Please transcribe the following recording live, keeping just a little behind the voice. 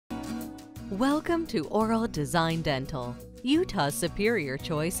Welcome to Oral Design Dental, Utah's superior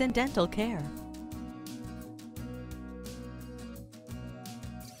choice in dental care.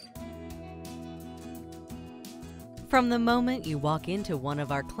 From the moment you walk into one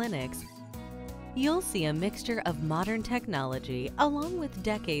of our clinics, you'll see a mixture of modern technology along with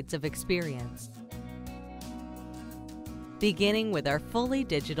decades of experience. Beginning with our fully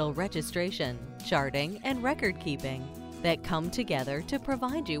digital registration, charting, and record keeping that come together to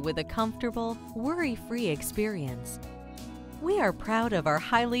provide you with a comfortable, worry-free experience. We are proud of our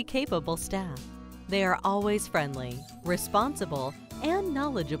highly capable staff. They are always friendly, responsible, and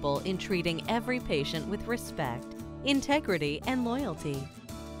knowledgeable in treating every patient with respect, integrity, and loyalty.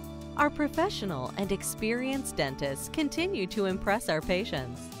 Our professional and experienced dentists continue to impress our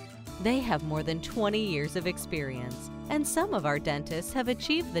patients. They have more than 20 years of experience, and some of our dentists have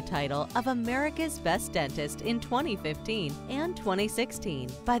achieved the title of America's Best Dentist in 2015 and 2016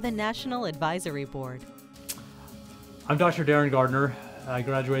 by the National Advisory Board. I'm Dr. Darren Gardner. I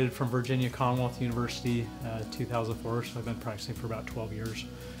graduated from Virginia Commonwealth University 2004, so I've been practicing for about 12 years.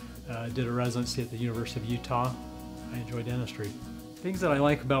 Did a residency at the University of Utah. I enjoy dentistry. Things that I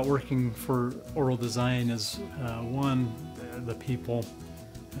like about working for Oral Design is one, the people.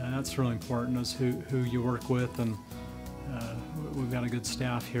 That's really important, is who you work with, and we've got a good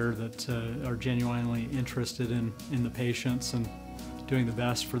staff here that are genuinely interested in the patients and doing the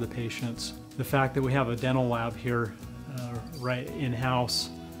best for the patients. The fact that we have a dental lab here right in-house,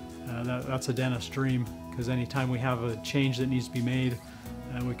 that's a dentist's dream, because anytime we have a change that needs to be made,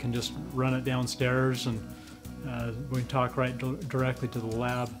 we can just run it downstairs and we can talk directly to the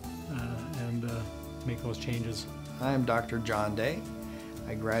lab and make those changes. I'm Dr. John Day.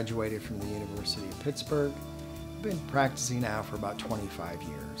 I graduated from the University of Pittsburgh. I've been practicing now for about 25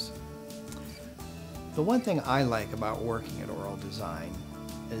 years. The one thing I like about working at Oral Design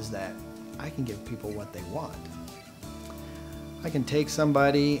is that I can give people what they want. I can take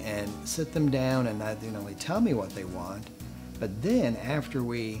somebody and sit them down and not only tell me what they want, but then after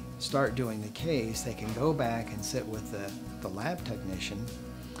we start doing the case, they can go back and sit with the lab technician.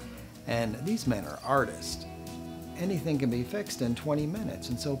 And these men are artists. Anything can be fixed in 20 minutes,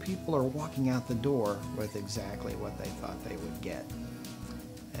 and so people are walking out the door with exactly what they thought they would get.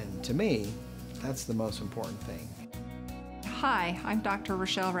 And to me, that's the most important thing. Hi, I'm Dr.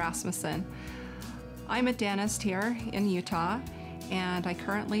 Rochelle Rasmussen. I'm a dentist here in Utah, and I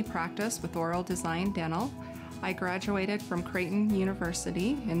currently practice with Oral Design Dental. I graduated from Creighton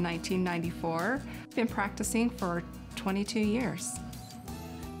University in 1994. I've been practicing for 22 years.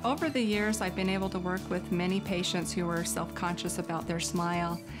 Over the years, I've been able to work with many patients who are self-conscious about their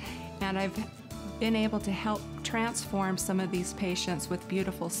smile, and I've been able to help transform some of these patients with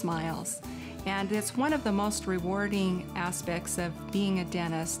beautiful smiles. And it's one of the most rewarding aspects of being a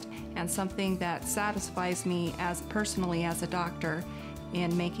dentist, and something that satisfies me personally as a doctor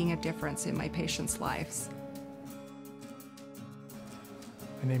in making a difference in my patients' lives.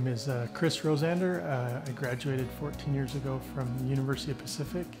 My name is Chris Rosander. I graduated 14 years ago from the University of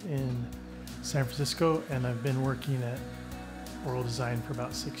Pacific in San Francisco, and I've been working at Oral Design for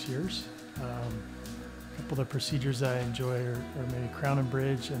about 6 years. A couple of the procedures I enjoy are maybe crown and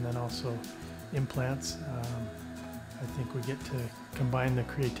bridge, and then also implants. I think we get to combine the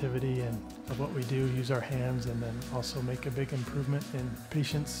creativity of what we do, use our hands, and then also make a big improvement in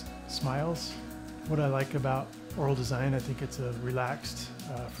patients' smiles. What I like about Oral Design, I think it's a relaxed,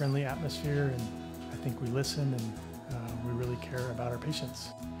 friendly atmosphere, and I think we listen and we really care about our patients.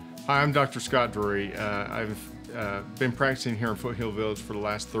 Hi, I'm Dr. Scott Drury. I've been practicing here in Foothill Village for the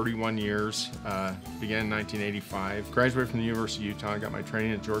last 31 years. Began in 1985. Graduated from the University of Utah. Got my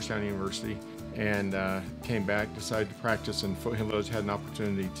training at Georgetown University, and came back, decided to practice in Foothill Village. Had an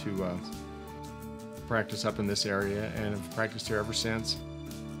opportunity to practice up in this area, and have practiced here ever since.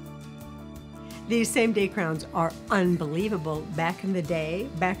 These same-day crowns are unbelievable. Back in the day,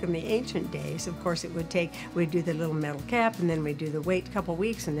 back in the ancient days, of course, we'd do the little metal cap, and then we'd do the wait a couple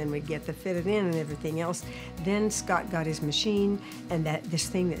weeks, and then we'd get the fitted in and everything else. Then Scott got his machine, and this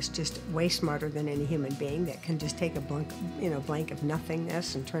thing that's just way smarter than any human being, that can just take a blank of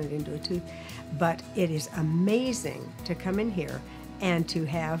nothingness and turn it into a tooth. But it is amazing to come in here and to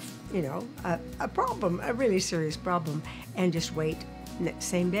have, a problem, a really serious problem, and just wait.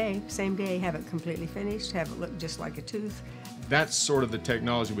 Same day, have it completely finished, have it look just like a tooth. That's sort of the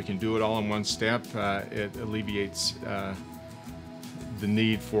technology. We can do it all in one step. It alleviates the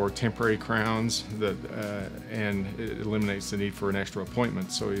need for temporary crowns, and it eliminates the need for an extra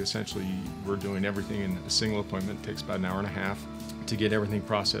appointment. So essentially, we're doing everything in a single appointment. It takes about an hour and a half. to get everything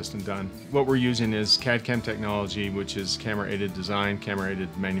processed and done. What we're using is CAD/CAM technology, which is camera-aided design, camera-aided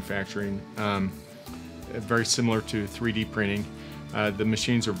manufacturing, very similar to 3D printing. The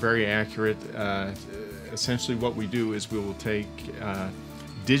machines are very accurate. Essentially what we do is we will take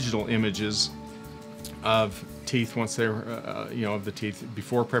digital images of teeth once they're, of the teeth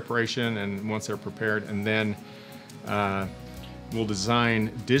before preparation and once they're prepared, and then we'll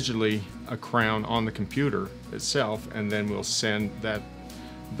design digitally a crown on the computer itself, and then we'll send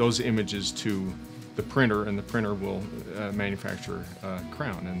those images to the printer, and the printer will manufacture a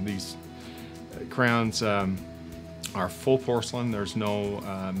crown. And these crowns are full porcelain. There's no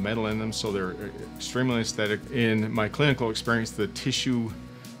metal in them, so they're extremely aesthetic. In my clinical experience, the tissue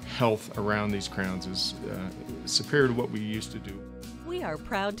health around these crowns is superior to what we used to do. We are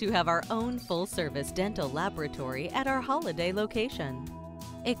proud to have our own full-service dental laboratory at our Holiday location.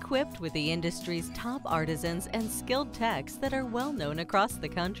 Equipped with the industry's top artisans and skilled techs that are well known across the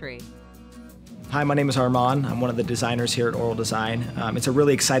country. Hi, my name is Armand. I'm one of the designers here at Oral Design. It's a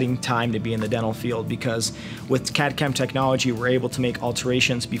really exciting time to be in the dental field because with CAD/CAM technology, we're able to make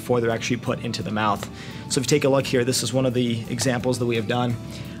alterations before they're actually put into the mouth. So if you take a look here, this is one of the examples that we have done.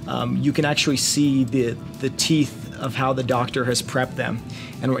 You can actually see the teeth of how the doctor has prepped them,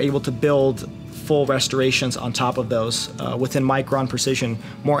 and we're able to build full restorations on top of those within micron precision,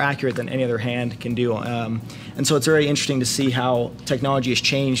 more accurate than any other hand can do. And so it's very interesting to see how technology has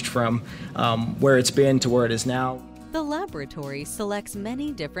changed from where it's been to where it is now. The laboratory selects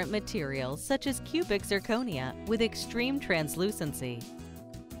many different materials such as cubic zirconia with extreme translucency.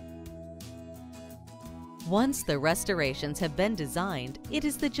 Once the restorations have been designed, it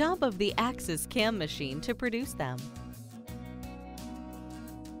is the job of the Axis CAM machine to produce them.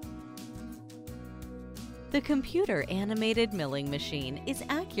 The computer-animated milling machine is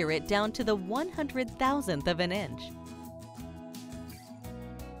accurate down to the 100,000th of an inch.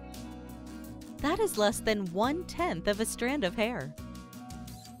 That is less than 1/10 of a strand of hair.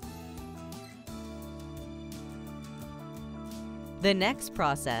 The next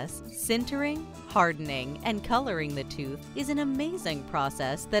process, sintering, hardening, and coloring the tooth, is an amazing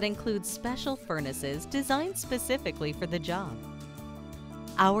process that includes special furnaces designed specifically for the job.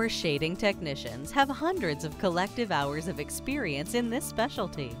 Our shading technicians have hundreds of collective hours of experience in this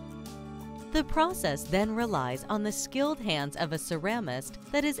specialty. The process then relies on the skilled hands of a ceramist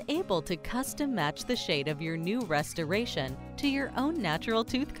that is able to custom match the shade of your new restoration to your own natural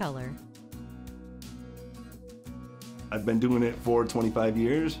tooth color. I've been doing it for 25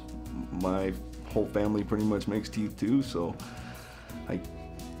 years. My whole family pretty much makes teeth too, so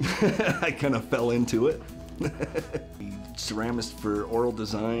I kind of fell into it. Ceramist for Oral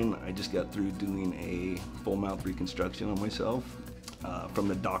Design, I just got through doing a full mouth reconstruction on myself. From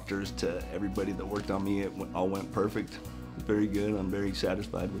the doctors to everybody that worked on me, it all went perfect. Very good, I'm very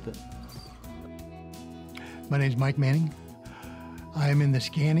satisfied with it. My name is Mike Manning. I'm in the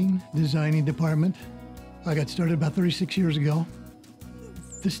scanning, designing department. I got started about 36 years ago.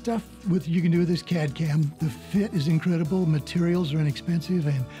 The stuff you can do with this CAD/CAM, the fit is incredible, materials are inexpensive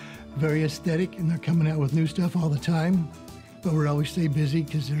and very aesthetic, and they're coming out with new stuff all the time. But we're always stay busy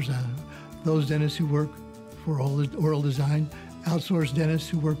because there's those dentists who work for Oral Design, outsourced dentists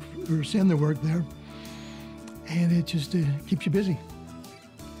who work or send their work there, and it just keeps you busy.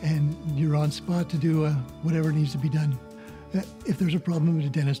 And you're on spot to do whatever needs to be done. If there's a problem with the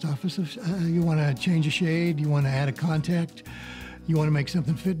dentist office, if you want to change a shade, you want to add a contact, you want to make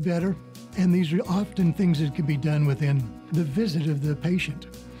something fit better, and these are often things that can be done within the visit of the patient.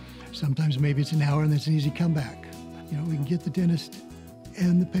 Sometimes maybe it's an hour and it's an easy comeback. We can get the dentist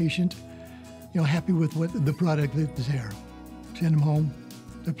and the patient, happy with what the product that's there. Send them home,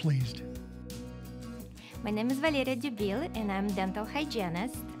 they're pleased. My name is Valeria Dubil and I'm a dental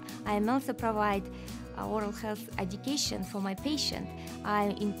hygienist. I also provide oral health education for my patient.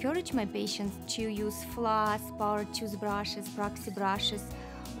 I encourage my patients to use floss, power toothbrushes, proxy brushes,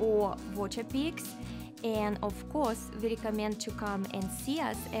 or water picks. And of course, we recommend to come and see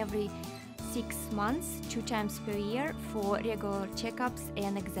us every 6 months, 2 times per year for regular checkups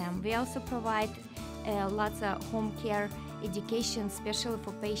and exam. We also provide lots of home care education, especially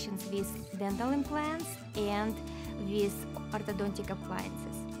for patients with dental implants and with orthodontic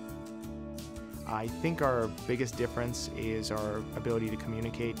appliances. I think our biggest difference is our ability to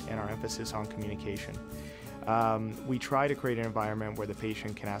communicate and our emphasis on communication. We try to create an environment where the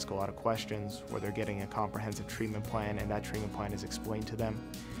patient can ask a lot of questions, where they're getting a comprehensive treatment plan and that treatment plan is explained to them.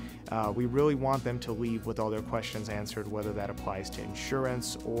 We really want them to leave with all their questions answered, whether that applies to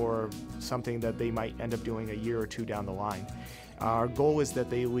insurance or something that they might end up doing a year or 2 down the line. Our goal is that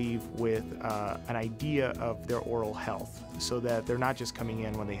they leave with an idea of their oral health, so that they're not just coming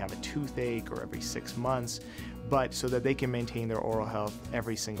in when they have a toothache or every 6 months, but so that they can maintain their oral health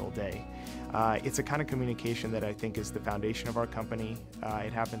every single day. It's a kind of communication that I think is the foundation of our company.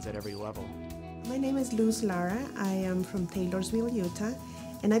 It happens at every level. My name is Luz Lara. I am from Taylorsville, Utah,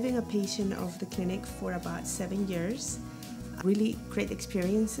 and I've been a patient of the clinic for about 7 years. Really great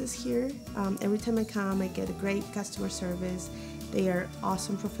experiences here. Every time I come, I get a great customer service. They are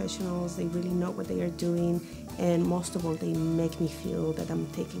awesome professionals. They really know what they are doing, and most of all, they make me feel that I'm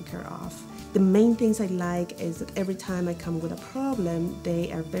taken care of. The main things I like is that every time I come with a problem,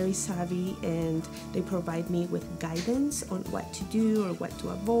 they are very savvy and they provide me with guidance on what to do or what to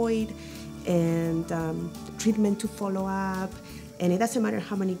avoid, and treatment to follow up. And it doesn't matter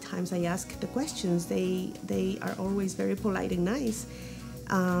how many times I ask the questions, they are always very polite and nice.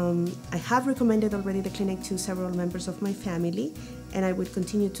 I have recommended already the clinic to several members of my family, and I would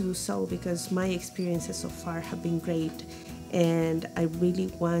continue to do so because my experiences so far have been great, and I really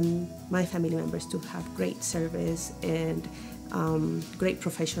want my family members to have great service and great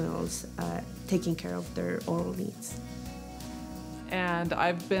professionals taking care of their oral needs. And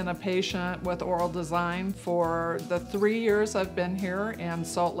I've been a patient with Oral Design for the 3 years I've been here in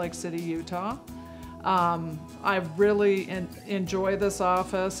Salt Lake City, Utah. I really enjoy this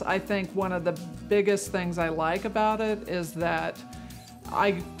office. I think one of the biggest things I like about it is that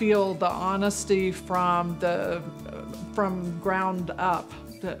I feel the honesty from ground up,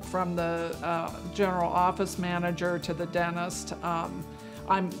 from the general office manager to the dentist.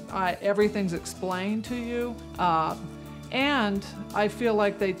 Everything's explained to you. And I feel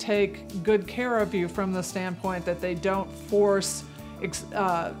like they take good care of you from the standpoint that they don't force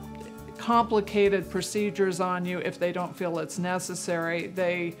complicated procedures on you if they don't feel it's necessary.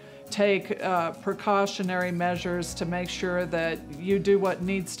 They take precautionary measures to make sure that you do what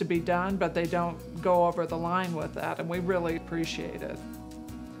needs to be done, but they don't go over the line with that, and we really appreciate it.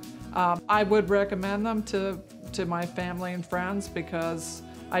 I would recommend them to my family and friends because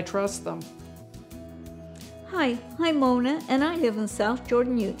I trust them. Hi, I'm Mona, and I live in South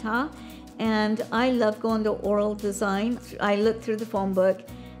Jordan, Utah, and I love going to Oral Design. I looked through the phone book,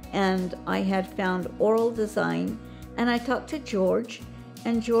 and I had found Oral Design, and I talked to George,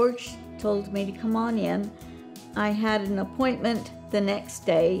 and George told me to come on in. I had an appointment the next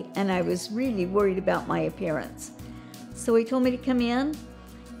day, and I was really worried about my appearance. So he told me to come in,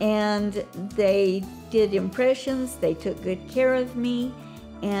 and they did impressions, they took good care of me,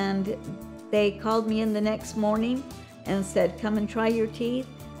 and they called me in the next morning and said, come and try your teeth.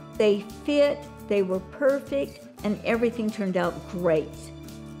 They fit, they were perfect, and everything turned out great.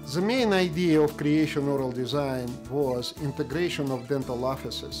 The main idea of creation Oral Design was integration of dental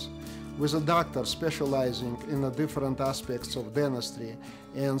offices with a doctor specializing in the different aspects of dentistry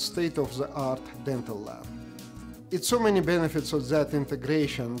and state-of-the-art dental lab. It's so many benefits of that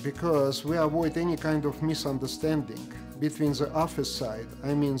integration because we avoid any kind of misunderstanding between the office side,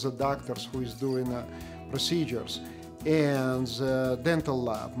 I mean the doctors who is doing procedures, and the dental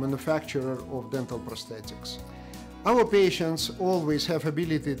lab, manufacturer of dental prosthetics. Our patients always have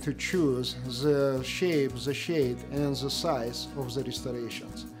ability to choose the shape, the shade, and the size of the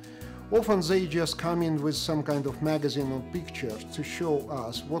restorations. Often they just come in with some kind of magazine or picture to show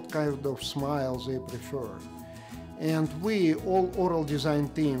us what kind of smile they prefer. And we, all Oral Design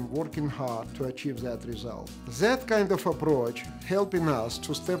team, working hard to achieve that result. That kind of approach helping us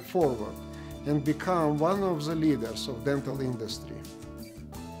to step forward and become one of the leaders of dental industry.